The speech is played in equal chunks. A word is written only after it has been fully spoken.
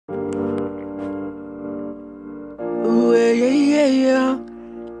here.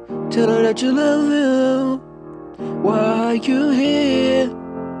 Tell her that you love him. Why are you here?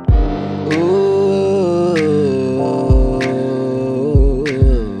 Ooh,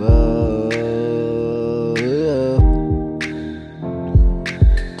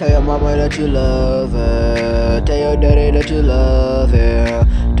 tell your mama that you love her. Tell your daddy that you love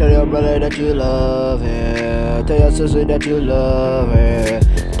him. Tell your brother that you love him. Tell your sister that you love her.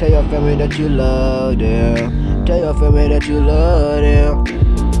 Tell your family that you love them. Tell your family that you love them.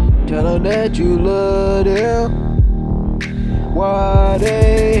 Tell them that you love them. Why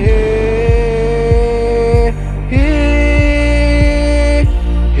they here? Here.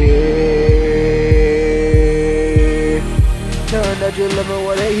 Tell them that you love them.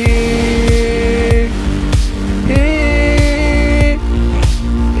 Why they here? Here.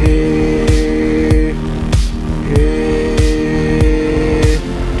 Here. Here.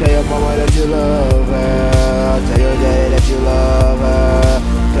 Tell your mama that you love her. Tell your daddy that you love her.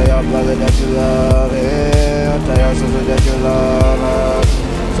 Tell your brother that you love him. Tell your sister that you love her.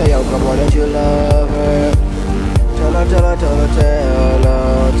 Tell your grandma that you love her. Tell her, tell her, tell her, tell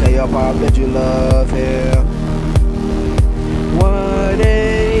her. Tell your pop that you love him. Why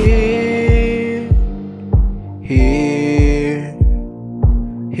they here?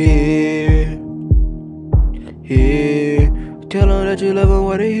 Here. Here. Tell her that you love her.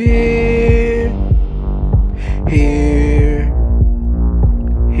 Why they here? Here.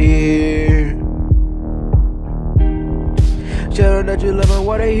 Here. Tell her that you love her.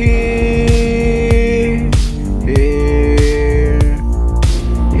 Why they here? Here.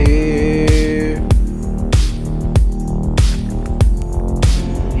 Here.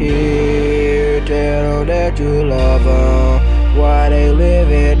 Here. Tell her that you love her. Why they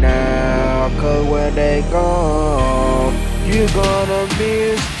living now? Cause when they gone, you gonna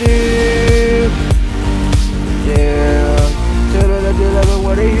miss them. Yeah. Tell her that you love her.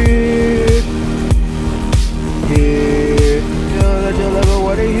 Why they here? Here. Tell her that you love her.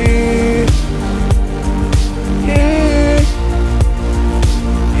 Why they here? Here.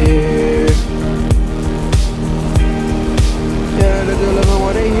 Here. Tell her that you love her.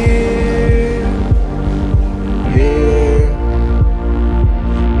 Why they here? Here.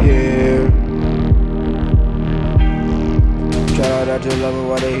 Here. Tell her that you love her.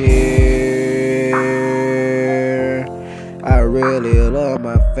 Why they here? I really love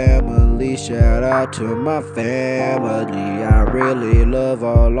my family. Shout out to my family. I really love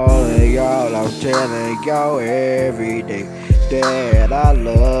all of y'all. I'm telling y'all every day that I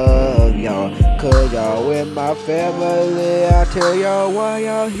love y'all. Cause y'all with my family. I tell y'all why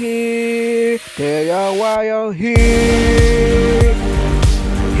y'all here. Tell y'all why y'all here.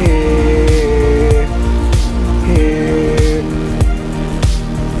 Here. Here.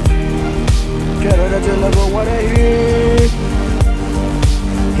 Tell her that you love her. Why they here?